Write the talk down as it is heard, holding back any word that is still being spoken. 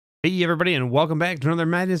Hey everybody, and welcome back to another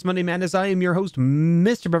Madness Monday Madness. I am your host,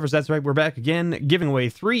 MrBevers. That's right, we're back again, giving away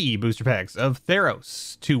 3 booster packs of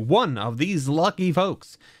Theros to one of these lucky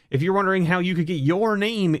folks. If you're wondering how you could get your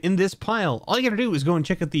name in this pile, all you gotta do is go and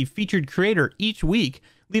check out the featured creator each week.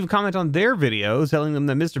 Leave a comment on their video telling them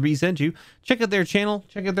that Mr. B sent you. Check out their channel,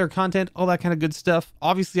 check out their content, all that kind of good stuff.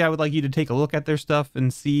 Obviously, I would like you to take a look at their stuff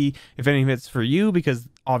and see if any of it's for you, because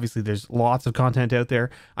obviously there's lots of content out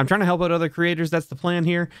there. I'm trying to help out other creators. That's the plan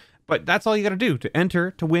here. But that's all you got to do to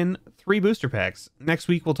enter to win 3 booster packs. Next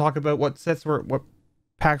week, we'll talk about what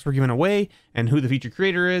packs we're giving away and who the featured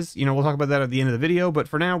creator is. You know, we'll talk about that at the end of the video. But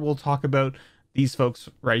for now, we'll talk about these folks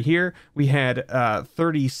right here. We had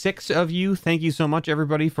 36 of you. Thank you so much,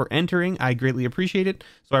 everybody, for entering. I greatly appreciate it.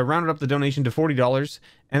 So I rounded up the donation to $40,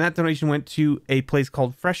 and that donation went to a place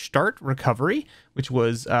called Fresh Start Recovery, which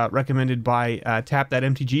was recommended by Tap That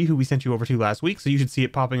MTG, who we sent you over to last week. So you should see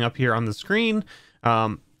it popping up here on the screen.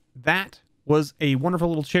 That was a wonderful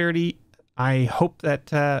little charity. I hope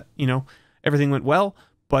that, you know, everything went well.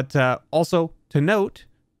 But also to note,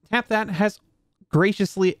 Tap That has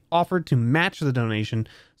graciously offered to match the donation.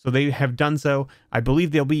 So they have done so. I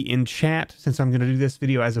believe they'll be in chat since I'm going to do this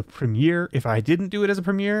video as a premiere. If I didn't do it as a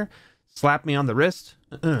premiere, slap me on the wrist.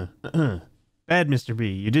 Bad, Mr. B.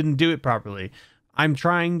 You didn't do it properly. I'm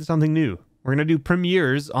trying something new. We're going to do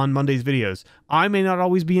premieres on Monday's videos. I may not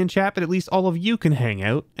always be in chat, but at least all of you can hang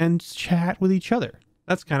out and chat with each other.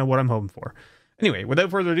 That's kind of what I'm hoping for. Anyway, without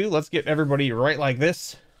further ado, let's get everybody right like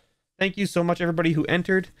this. Thank you so much, everybody who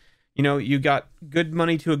entered. You know, you got good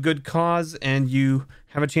money to a good cause, and you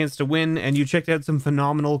have a chance to win, and you checked out some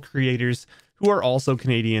phenomenal creators who are also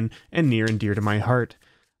Canadian and near and dear to my heart.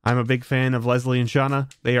 I'm a big fan of Leslie and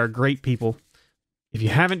Shauna. They are great people. If you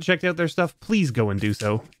haven't checked out their stuff, please go and do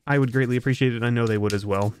so. I would greatly appreciate it, and I know they would as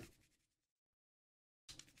well.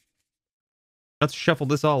 Let's shuffle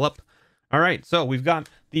this all up. All right, so we've got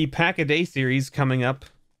the Pack a Day series coming up,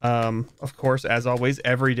 of course, as always,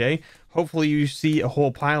 every day. Hopefully you see a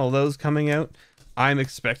whole pile of those coming out. I'm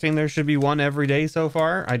expecting there should be one every day so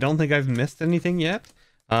far. I don't think I've missed anything yet.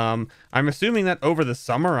 I'm assuming that over the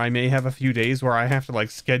summer I may have a few days where I have to like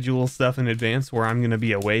schedule stuff in advance where I'm going to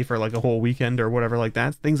be away for like a whole weekend or whatever like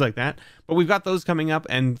that, things like that. But we've got those coming up,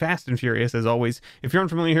 and fast and furious as always. If you're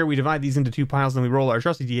unfamiliar here, we divide these into 2 piles, and we roll our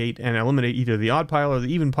trusty D8 and eliminate either the odd pile or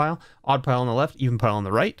the even pile. Odd pile on the left, even pile on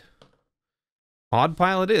the right. Odd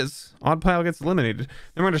pile it is. Odd pile gets eliminated. Then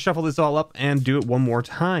we're going to shuffle this all up and do it one more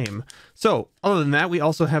time. So, other than that, we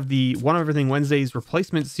also have the One of Everything Wednesdays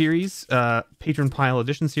replacement series, patron pile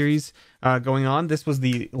edition series going on. This was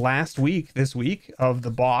the last week, this week, of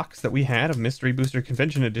the box that we had of Mystery Booster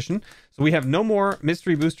Convention Edition. So we have no more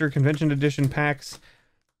Mystery Booster Convention Edition packs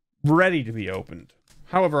ready to be opened.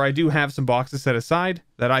 However, I do have some boxes set aside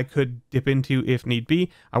that I could dip into if need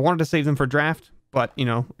be. I wanted to save them for draft, but, you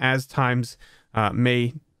know, as times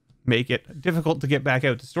may make it difficult to get back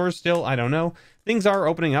out to stores still. I don't know. Things are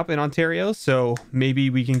opening up in Ontario, so maybe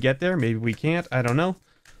we can get there. Maybe we can't. I don't know.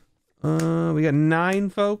 We got 9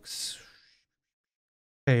 folks.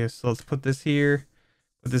 Okay, so let's put this here.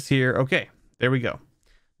 Put this here. Okay, there we go.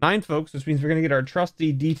 9 folks, which means we're going to get our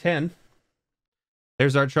trusty D10.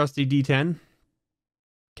 There's our trusty D10.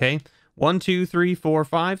 Okay. 1, 2, 3, 4,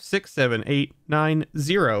 5, 6, 7, 8, 9,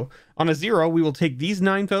 0. On a 0, we will take these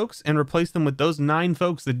 9 folks and replace them with those 9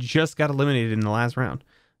 folks that just got eliminated in the last round.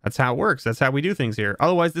 That's how it works. That's how we do things here.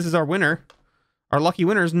 Otherwise, this is our winner. Our lucky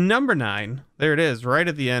winner is number 9. There it is, right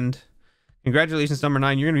at the end. Congratulations, number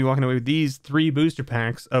 9. You're going to be walking away with these 3 booster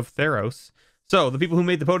packs of Theros. So, the people who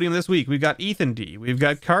made the podium this week, we've got Ethan D. We've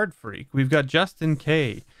got Card Freak. We've got Justin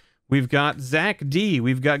K. We've got Zach D,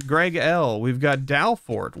 we've got Greg L, we've got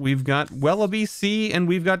Dalfort, we've got Wellaby C, and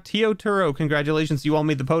we've got Tio Turo. Congratulations, you all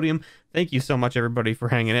made the podium. Thank you so much, everybody, for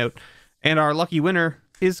hanging out. And our lucky winner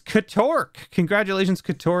is Katork. Congratulations,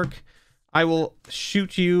 Katork. I will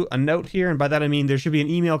shoot you a note here, and by that I mean there should be an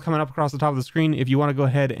email coming up across the top of the screen if you want to go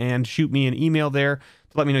ahead and shoot me an email there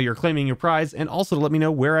to let me know you're claiming your prize, and also to let me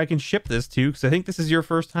know where I can ship this to, because I think this is your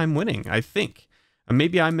first time winning, I think.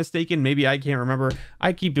 Maybe I'm mistaken. Maybe I can't remember.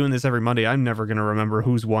 I keep doing this every Monday. I'm never going to remember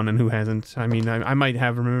who's won and who hasn't. I mean, I might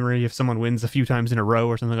have a memory if someone wins a few times in a row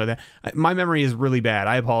or something like that. My memory is really bad.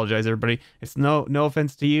 I apologize, everybody. It's no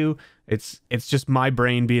offense to you. It's just my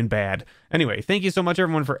brain being bad. Anyway, thank you so much,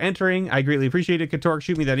 everyone, for entering. I greatly appreciate it. Katork,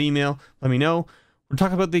 shoot me that email. Let me know. We're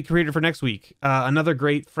talking about the creator for next week. Another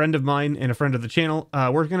great friend of mine and a friend of the channel.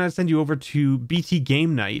 We're going to send you over to BT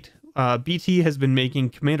Gamenight. BT has been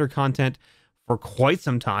making Commander content for quite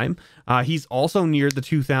some time. He's also near the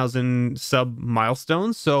 2,000 sub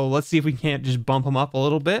milestone, so let's see if we can't just bump him up a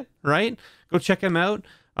little bit, right? Go check him out.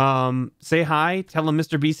 Say hi, tell him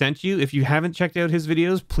Mr. B sent you. If you haven't checked out his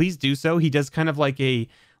videos, please do so. He does kind of like a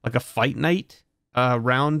fight night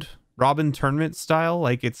round robin tournament style.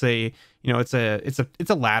 Like it's a, you know, it's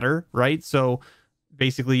a ladder, right? So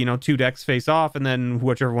basically, you know, 2 decks face off, and then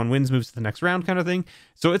whichever one wins moves to the next round, kind of thing.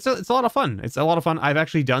 So it's a lot of fun. It's a lot of fun. I've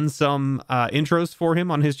actually done some intros for him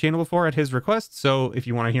on his channel before at his request. So if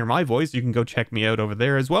you want to hear my voice, you can go check me out over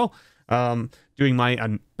there as well. Doing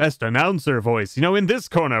my best announcer voice. You know, in this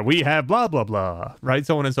corner we have blah blah blah, right?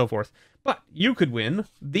 So on and so forth. But you could win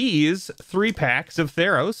these 3 packs of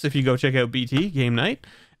Theros if you go check out BT Gamenight.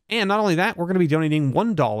 And not only that, we're going to be donating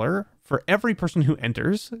 $1 for every person who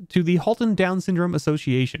enters to the Halton Down Syndrome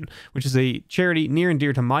Association, which is a charity near and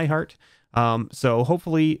dear to my heart. So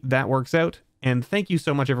hopefully that works out. And thank you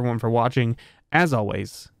so much, everyone, for watching. As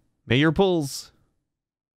always, may your pulls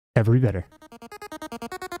ever be better.